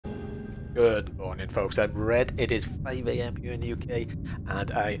Good morning, folks. I'm Red. It is 5 a.m. here in the UK,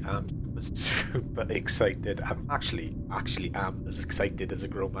 and I am super excited. I'm actually am as excited as a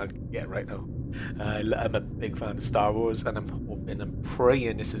grown man can get right now. I'm a big fan of Star Wars, and I'm hoping and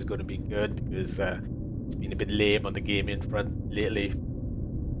praying this is going to be good because it's been a bit lame on the gaming front lately.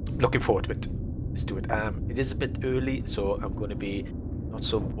 Looking forward to it. Let's do it. It is a bit early, so I'm going to be not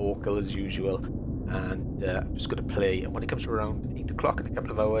so vocal as usual, and I'm just going to play. And when it comes to around 8 o'clock in a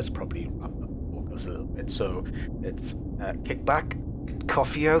couple of hours, probably ramp up vocals a little bit. So let's kick back, get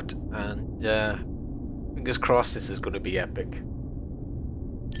coffee out, and fingers crossed this is going to be epic.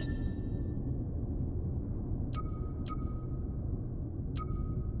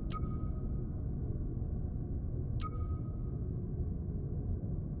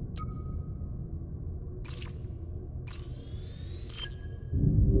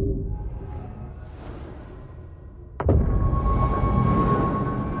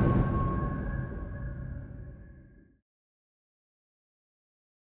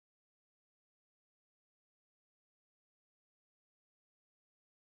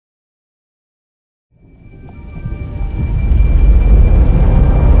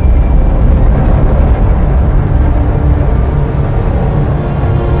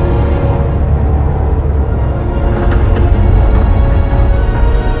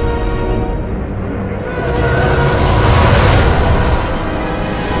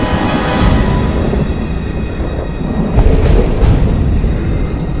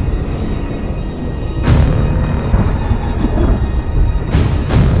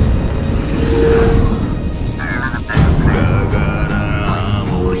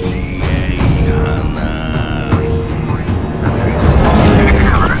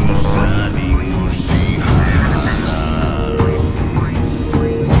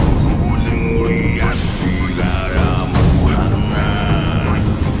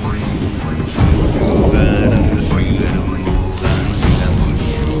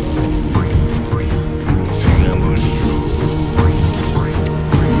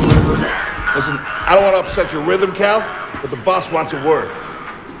 I don't want to upset your rhythm, Cal, but the boss wants a word.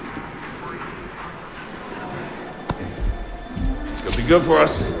 It's gonna be good for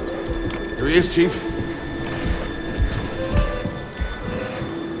us. Here he is, Chief.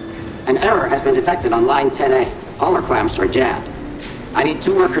 An error has been detected on line 10A. All our clamps are jammed. I need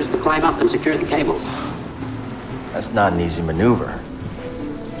 2 workers to climb up and secure the cables. That's not an easy maneuver.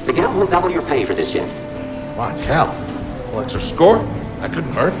 The guild will double your pay for this shift. Come on, Cal. Well, extra score? That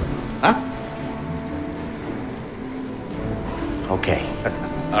couldn't hurt. Huh? Okay.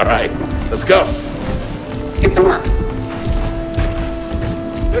 All right, let's go. Get to work.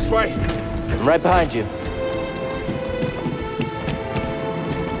 This way. I'm right behind you.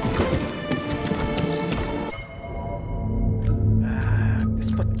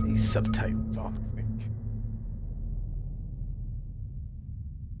 Just put these subtitles on, I think.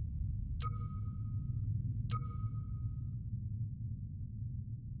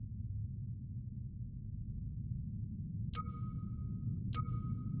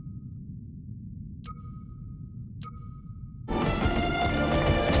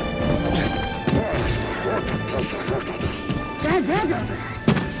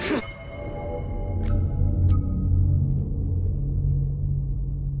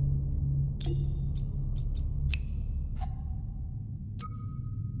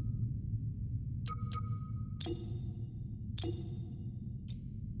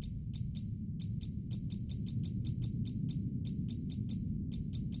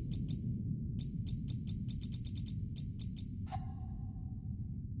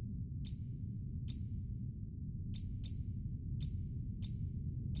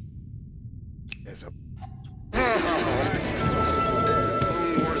 There's a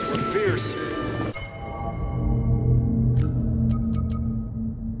Wars were fierce.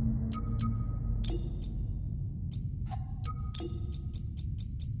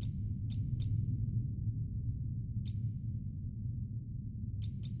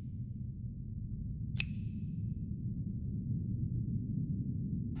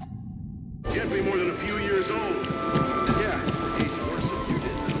 Can't be more than a few years old. Yeah, he's worse than you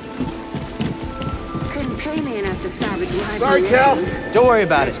did. Couldn't pay me enough to salvage what Sorry, Cal. Don't worry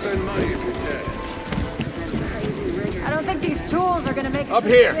about it. Spend money if you're dead. I don't think these tools are gonna make it Up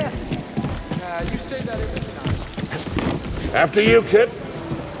through here. the shift. You say that every time. After you, kid.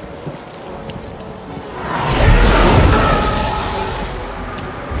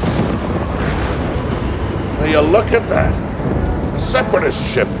 Will you look at that? A separatist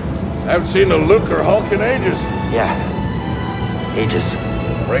ship. I haven't seen a Luke or Hulk in ages. Yeah. Ages.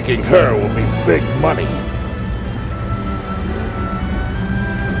 Breaking her will be big money.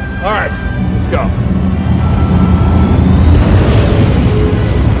 All right, let's go.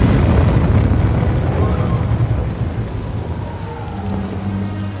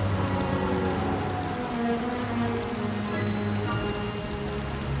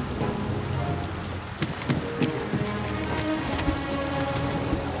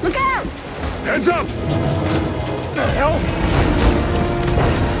 Look out! Heads up! What the hell?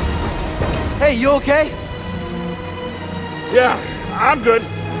 Hey, you okay? Yeah, I'm good.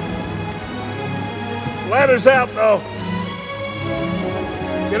 Ladder's out, though.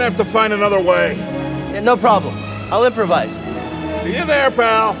 Gonna have to find another way. Yeah, no problem. I'll improvise. See you there,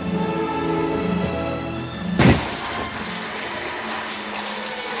 pal.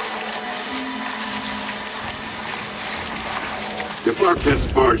 Depart this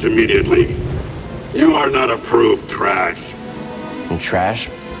barge immediately. You are not approved trash. And trash?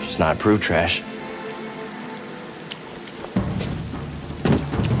 Just not approved trash.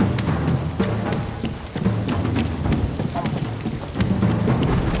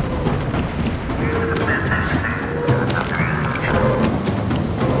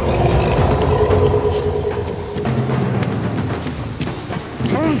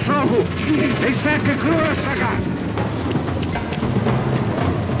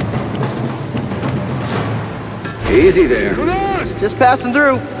 Easy there. Just passing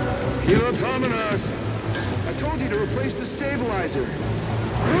through. Kilo Tominos. I told you to replace the stabilizer.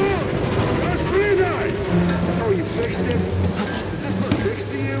 Oh, you fixed it? Does this look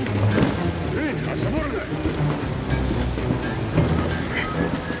fixed to you?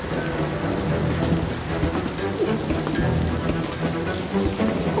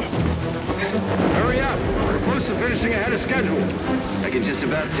 Hurry up. We're close to finishing ahead of schedule. I can just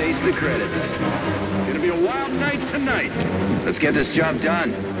about taste the credits. It's gonna be a wild night tonight. Let's get this job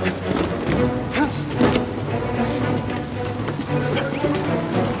done.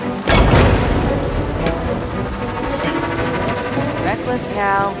 Reckless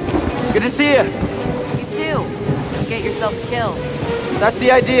cow. Good to see you. You too. Don't get yourself killed. That's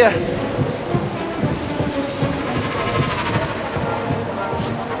the idea.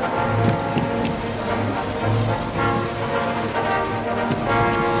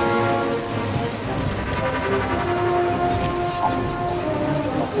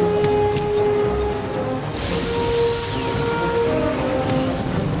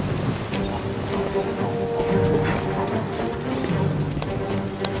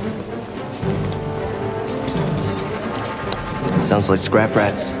 Sounds like scrap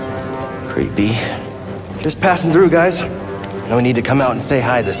rats. Creepy. Just passing through, guys. No need to come out and say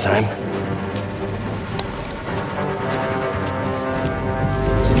hi this time.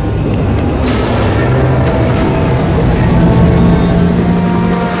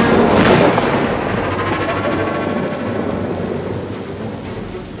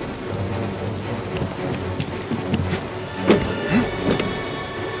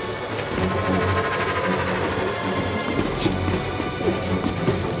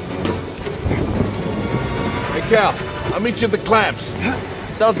 Cal, I'll meet you at the clamps.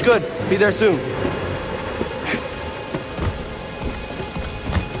 Sounds good. Be there soon.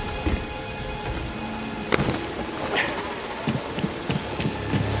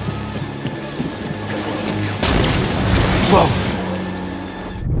 Whoa.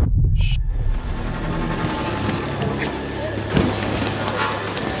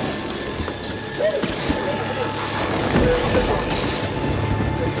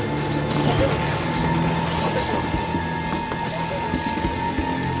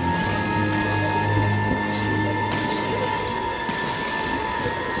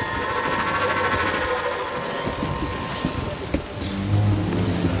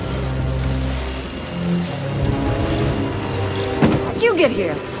 How'd you get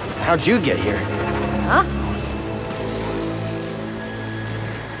here? How'd you get here? Huh?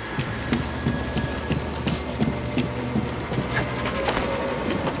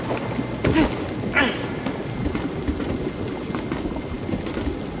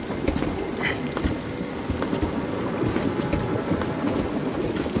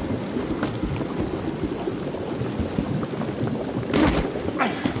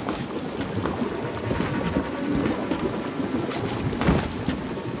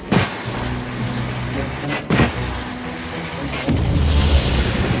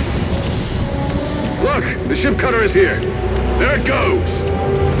 Look, the ship cutter is here. There it goes.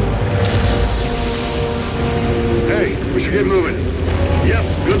 Hey, we should get moving.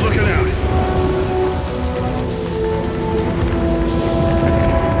 Yep, good looking out.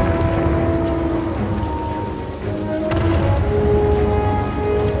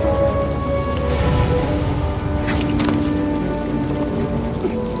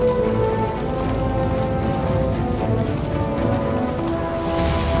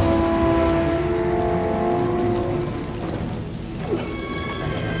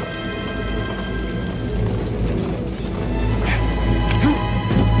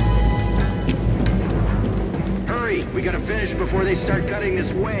 gotta finish before they start cutting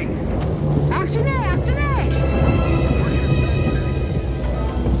this wing. Actionné, actionné!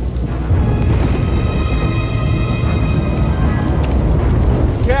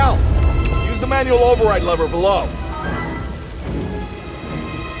 Cal, use the manual override lever below.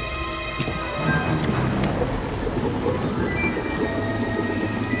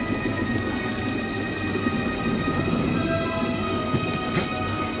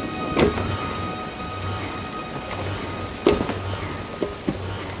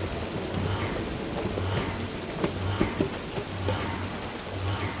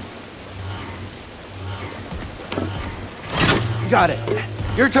 Got it.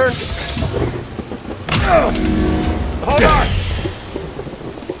 Your turn. Hold on.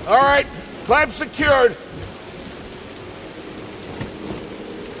 All right, clamp secured.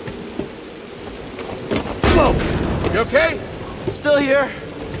 Whoa. You okay? Still here.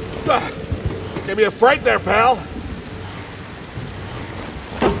 Give me a fright there, pal.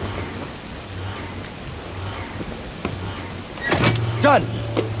 Done.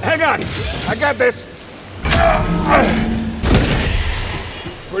 Hang on. I got this.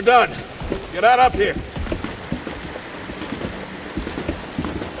 We're done. Get out up here.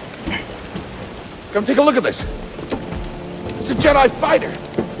 Come take a look at this. It's a Jedi fighter.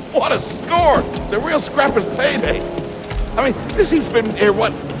 What a score! It's a real scrapper's payday. I mean, this he's been here,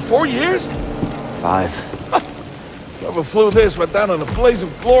 what, 4 years? 5. Whoever flew this went down in a blaze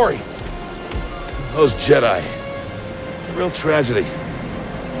of glory. Those Jedi. Real tragedy.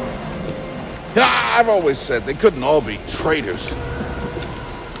 I've always said they couldn't all be traitors.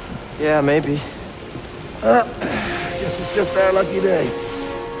 Yeah, maybe. Guess it's just our lucky day.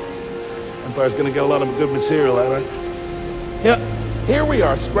 Empire's gonna get a lot of good material out of it. Yeah, here we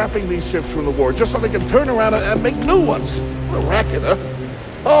are, scrapping these ships from the war, just so they can turn around and make new ones. What a racket, huh?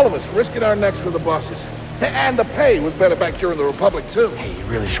 All of us risking our necks for the bosses. And the pay was better back during the Republic, too. Hey, you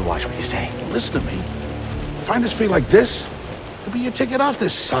really should watch what you say. Listen to me. Find us free like this, it'll be your ticket off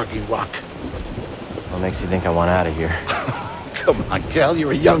this soggy rock. What makes you think I want out of here? Come on, Cal,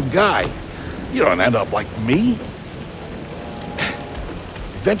 you're a young guy. You don't end up like me.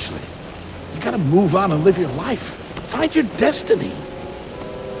 Eventually, you gotta move on and live your life. Find your destiny.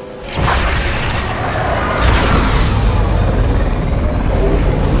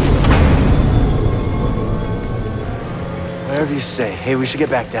 Whatever you say. Hey, we should get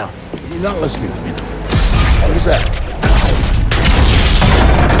back down. You're not listening to me now. What was that?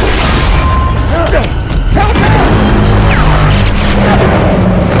 Help me!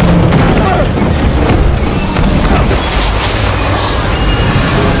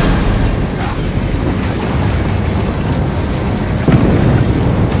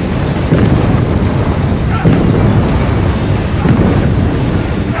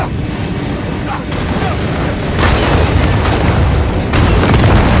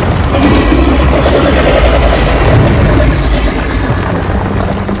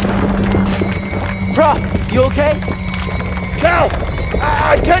 You okay? Cal!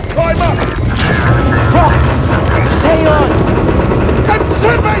 I can't climb up! Brock! Just hang on!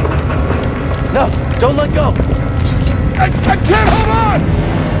 Consent me! No, don't let go! I can't hold on!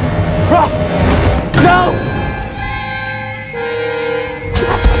 Brock! No!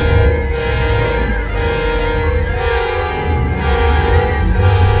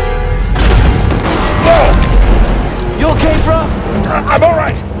 You okay, bro? I'm all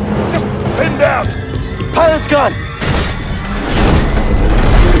right. Just pinned down. Pilot's gone.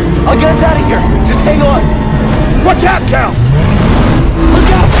 I'll get us out of here. Just hang on. Watch out, Cal.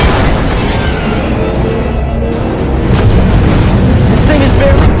 Look out! This thing is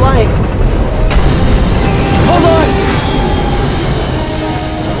barely flying. Hold on!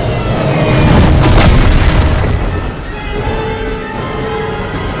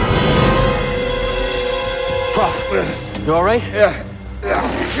 You all right? Yeah.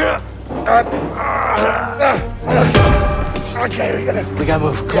 Okay, We gotta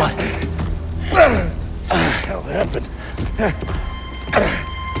move. Come on. What the hell happened?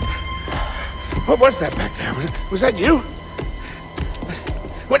 What was that back there? Was that you?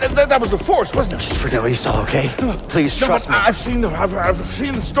 Well, that was the Force, wasn't it? Just forget what you saw, okay? Please No, trust but me. I've seen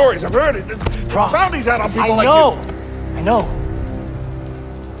the stories. I've heard it. There's bounties out on people like you. I know.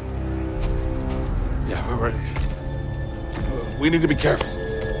 Yeah, we're ready. We need to be careful.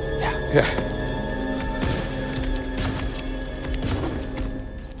 Yeah.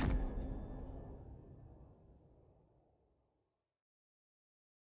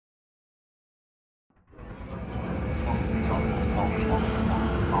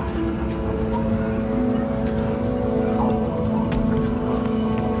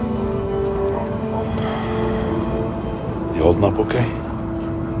 holding up okay?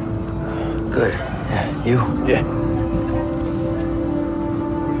 Good. Yeah, you? Yeah.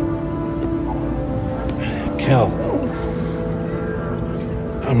 Cal,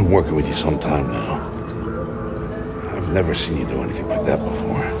 I've been working with you some time now. I've never seen you do anything like that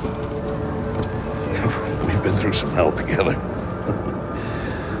before. We've been through some hell together.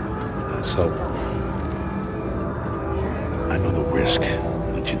 So, I know the risk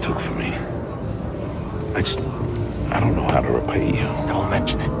that you took for me. I don't know how to repay you. Don't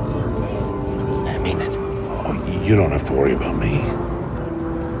mention it. I mean it. Oh, you don't have to worry about me.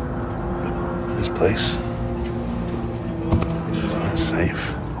 But this place, it's not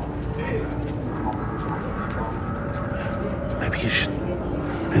safe. Maybe you should,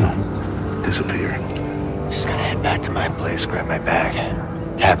 disappear. Just gonna head back to my place, grab my bag.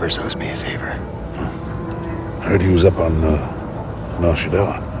 Tappers owes me a favor. I heard he was up on Mel Shadow.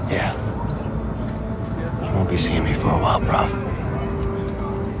 Yeah. You won't be seeing me for a while, Prof.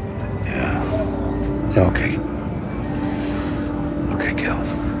 Yeah, okay. Okay, Cal.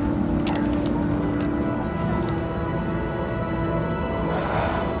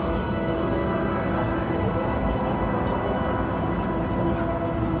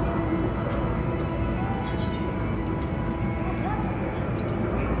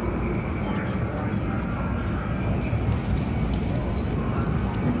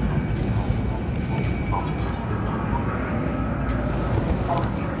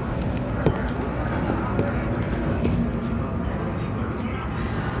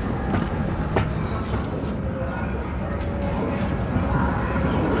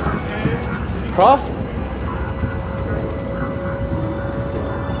 Prof?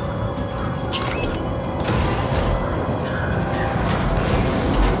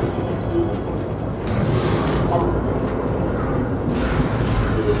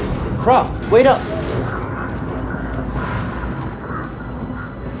 Croft, wait up!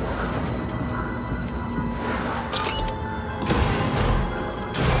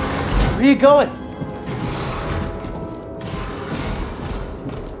 Where are you going?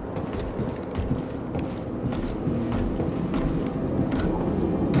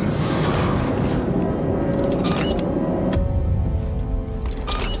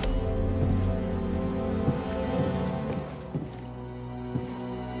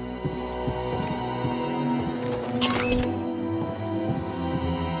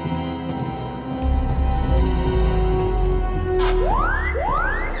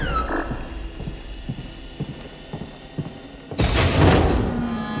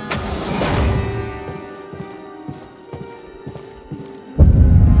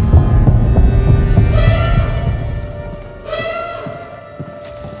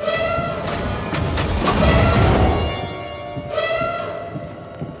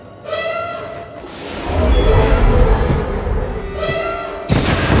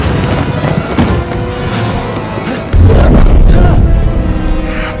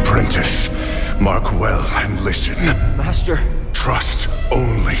 Mark well and listen. Master. Trust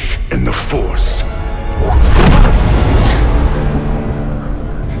only in the Force.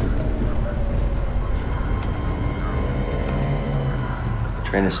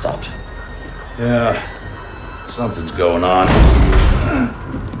 Train has stopped. Yeah, something's going on.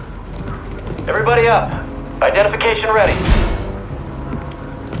 Everybody up. Identification ready.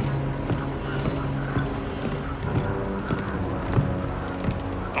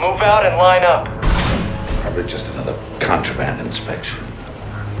 Move out and line up. Probably just another contraband inspection.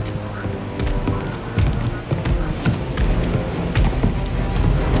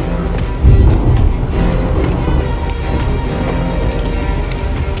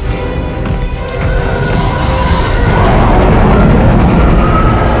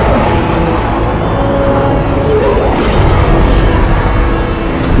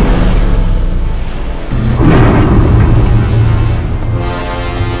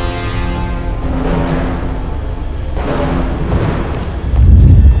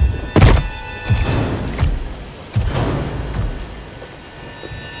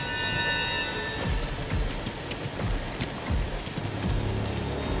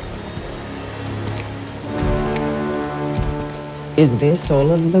 Is this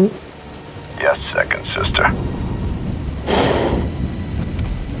all of them? Yes, second sister.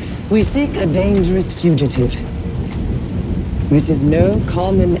 We seek a dangerous fugitive. This is no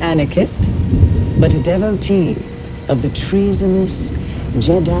common anarchist, but a devotee of the treasonous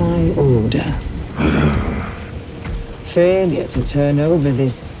Jedi Order. Failure to turn over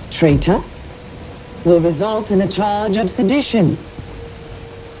this traitor will result in a charge of sedition.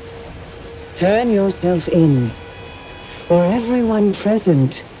 Turn yourself in, or everyone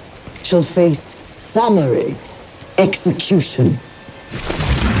present shall face summary execution.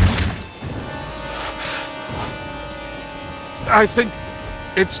 I think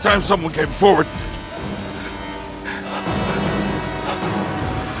it's time someone came forward.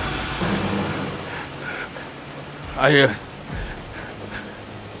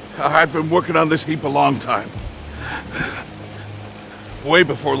 I've been working on this heap a long time. Way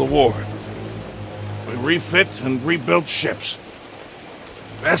before the war. We refit and rebuilt ships.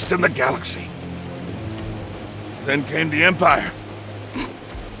 Best in the galaxy. Then came the Empire.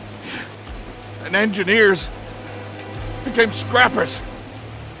 And engineers became scrappers.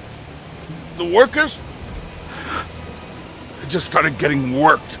 The workers, they just started getting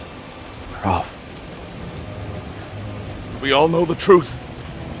worked. Prof. We all know the truth.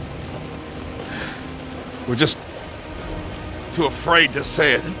 We're just too afraid to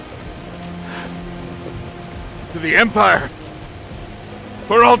say it. To the Empire,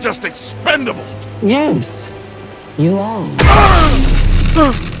 we're all just expendable. Yes, you are.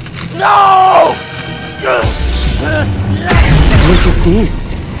 No! Look at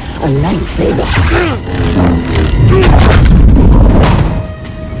this. A lightsaber.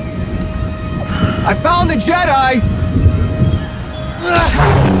 I found the Jedi!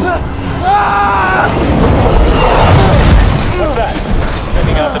 What's that?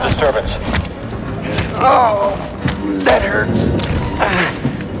 Checking out the disturbance. Oh, that hurts.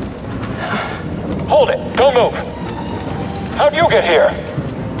 Hold it! Don't move! How'd you get here?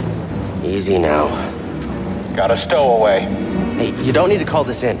 Easy now. Got a stowaway. Hey, you don't need to call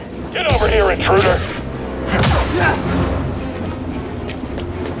this in. Get over here, intruder!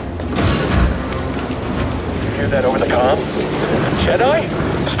 Hear that over the comms? Jedi?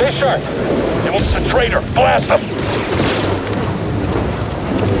 Stay sharp! They won't be a traitor! Blast them!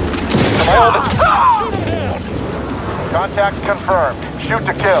 Am I on the... Shoot him down! Contact confirmed. Shoot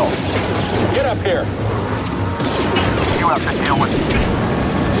to kill. Get up here! You have to deal with me.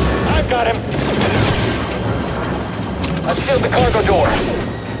 I've got him! I've sealed the cargo door.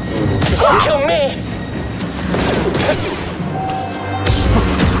 Don't kill me!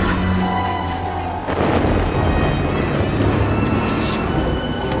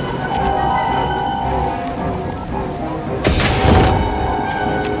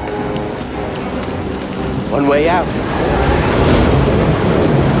 One way out.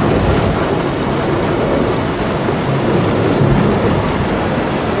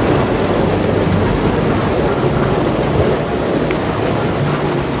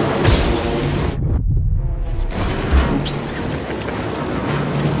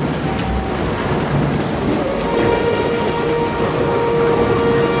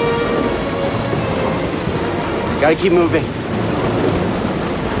 Gotta keep moving.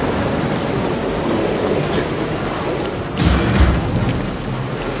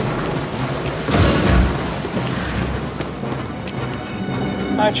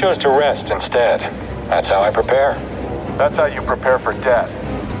 I chose to rest instead. That's how I prepare. That's how you prepare for death.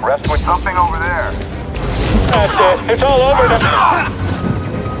 Rest with something over there. That's it. It's all over now.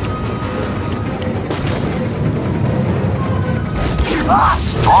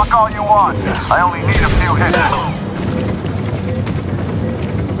 Talk all you want. I only need a few hits.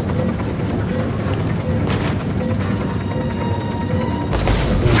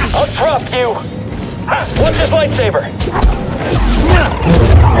 I'll drop you! What's his lightsaber?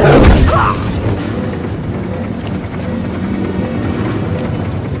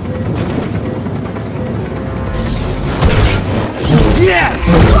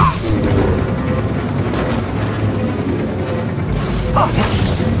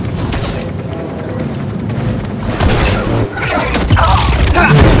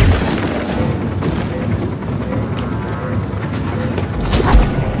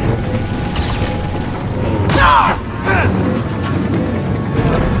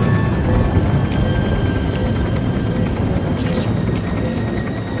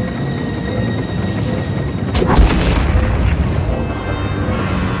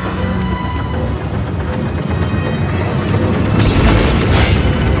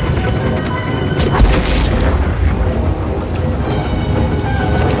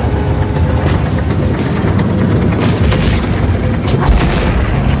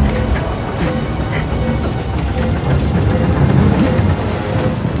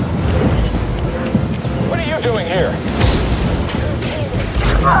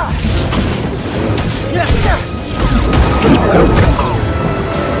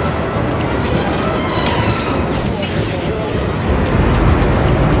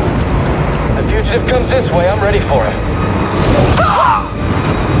 If comes this way, I'm ready for him.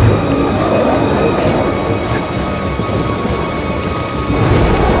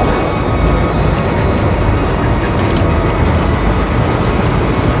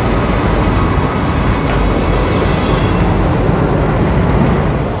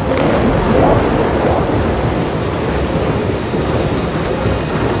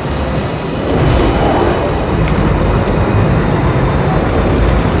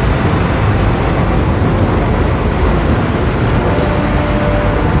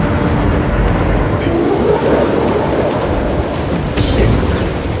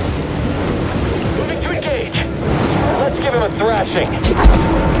 flashing.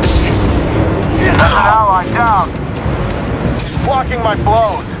 That's an ally down. He's blocking my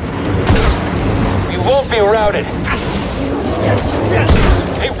blows. You won't be routed.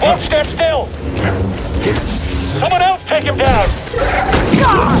 He won't stand still. Someone else take him down.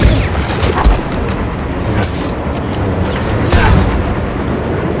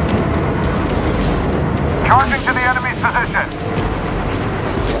 Charging to the enemy's position.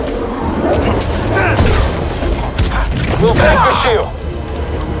 We'll vanquish you.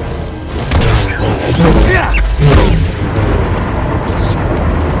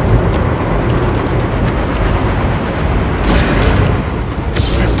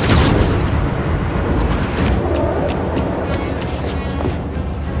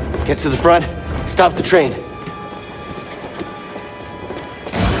 Get to the front, stop the train.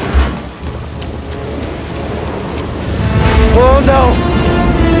 Oh no!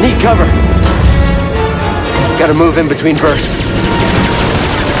 Need cover. Gotta move in between bursts.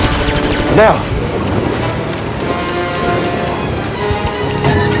 Now!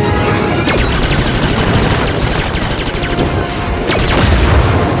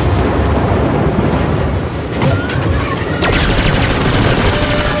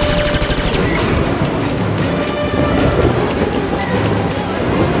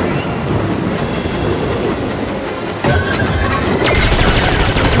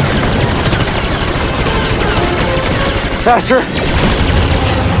 Faster!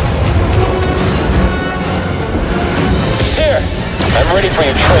 Here, I'm ready for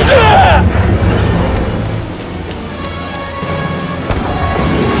you, traitor.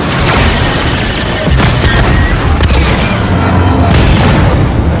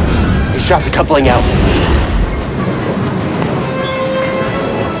 He shot the coupling out.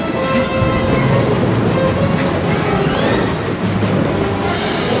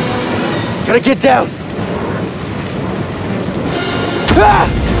 Gotta get down!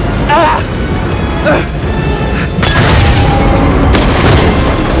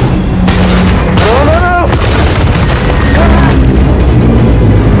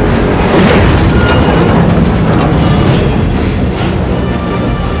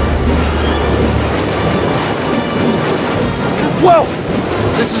 Whoa!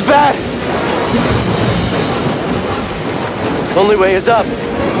 This is bad! Only way is up.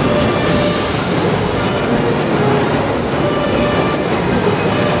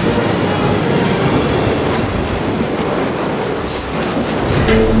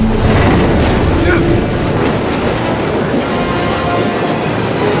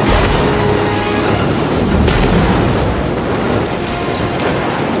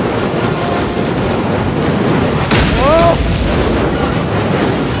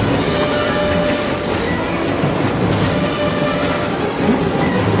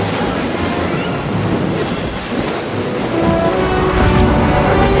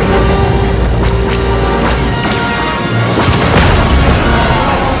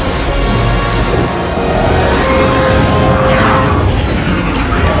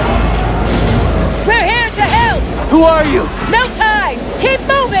 Who are you? No time! Keep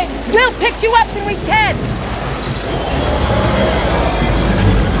moving! We'll pick you up when we can!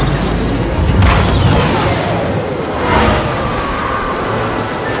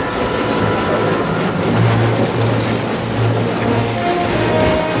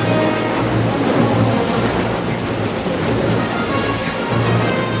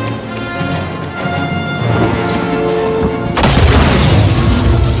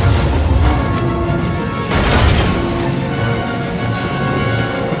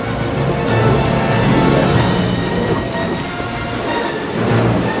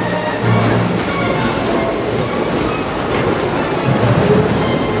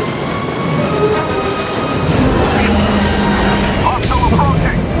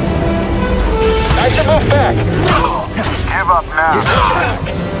 Move back! Give up now.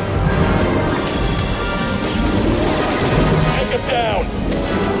 Take him down!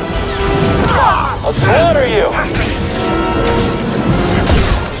 I'll slaughter you!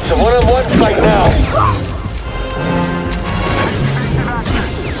 It's a one-on-one fight now!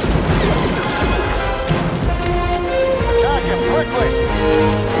 Attack him quickly!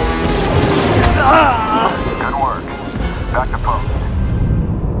 Good work. Back to post.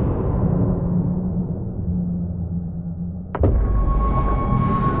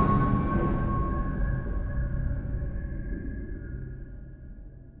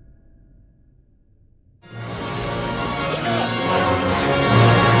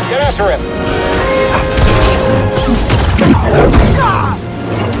 Get after him!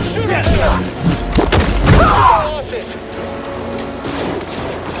 Shoot him! Lost it!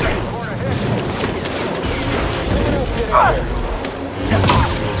 Someone else get in here.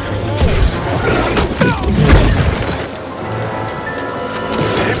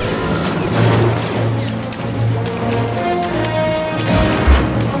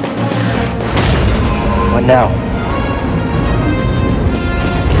 What now?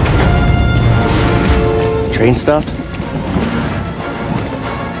 Train stopped?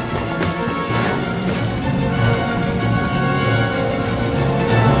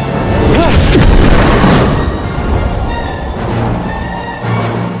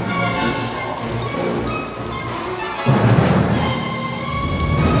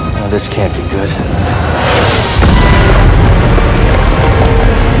 Oh, this can't be good.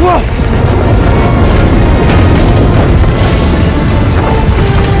 Whoa!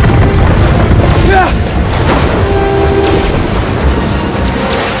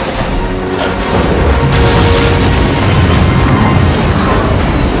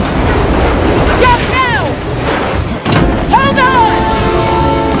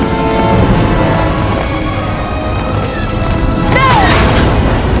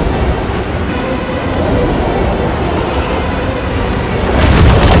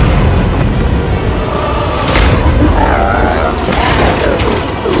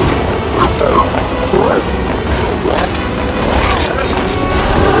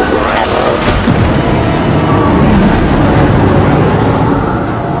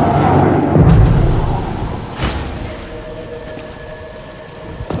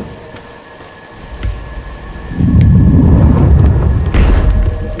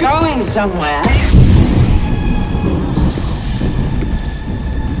 Somewhere.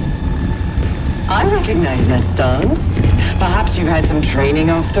 I recognize that stance. Perhaps you've had some training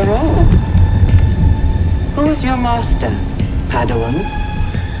after all. Who was your master? Padawan?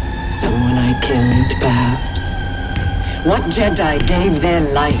 Someone I killed, perhaps? What Jedi gave their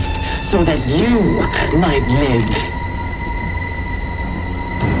life so that you might live?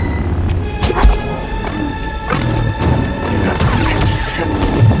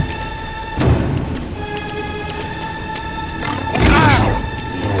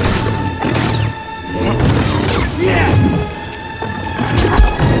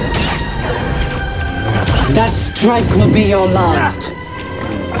 That strike will be your last.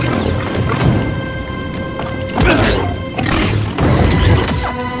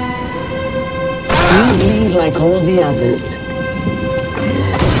 You bleed like all the others.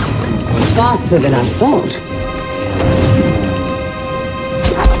 Faster than I thought.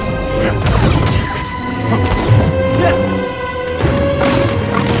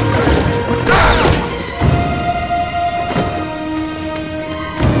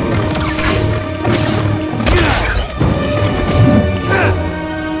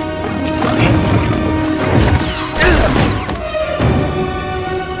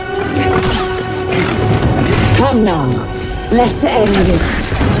 Come now, let's end it.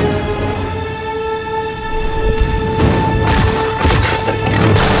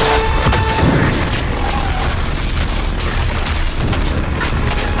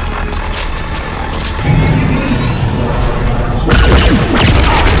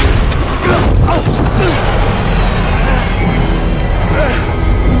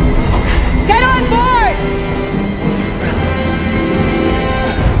 Get on board!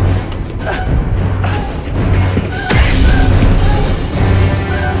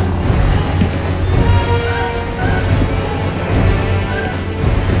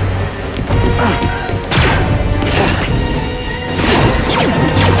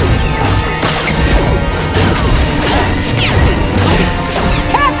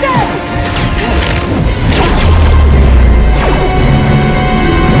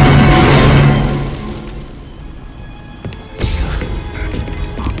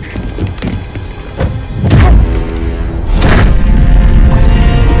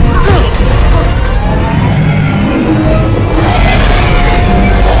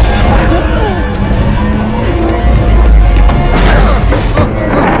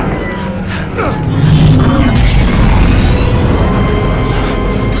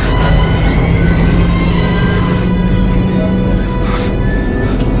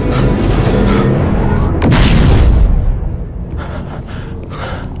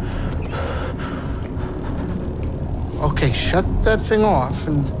 Okay, shut that thing off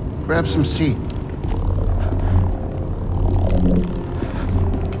and grab some seat.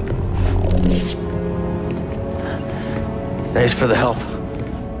 Thanks for the help.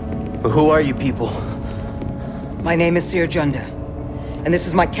 But who are you people? My name is Seer Junda, and this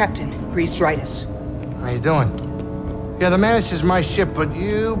is my captain, Grease Dritus. How you doing? Yeah, the Mantis is my ship, but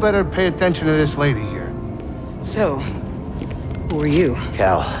you better pay attention to this lady here. So, who are you?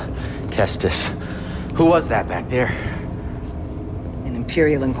 Cal. Kestis. Who was that back there? An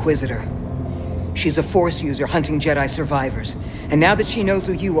Imperial Inquisitor. She's a Force user hunting Jedi survivors. And now that she knows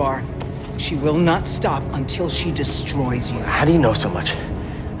who you are, she will not stop until she destroys you. How do you know so much?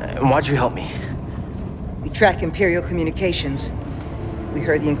 And why'd you help me? We tracked Imperial communications. We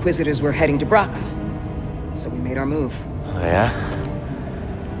heard the Inquisitors were heading to Braca, so we made our move. Oh, yeah?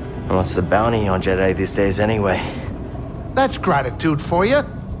 And what's the bounty on Jedi these days, anyway? That's gratitude for you.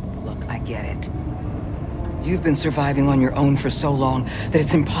 Look, I get it. You've been surviving on your own for so long that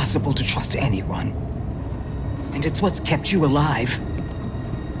it's impossible to trust anyone. And it's what's kept you alive.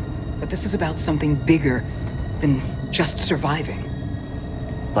 But this is about something bigger than just surviving.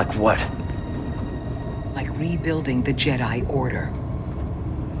 Like what? Like rebuilding the Jedi Order.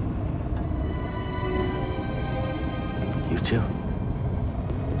 You too?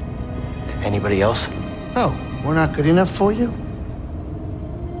 Anybody else? Oh, we're not good enough for you?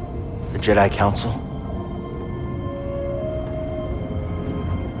 The Jedi Council?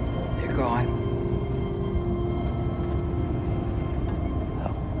 They're gone.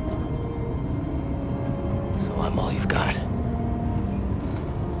 Oh. So I'm all you've got.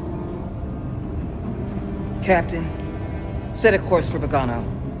 Captain, set a course for Bogano.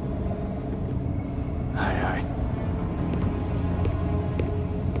 Aye, aye.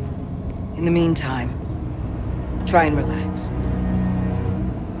 In the meantime, try and relax.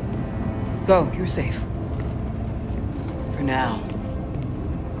 Go, you're safe. For now.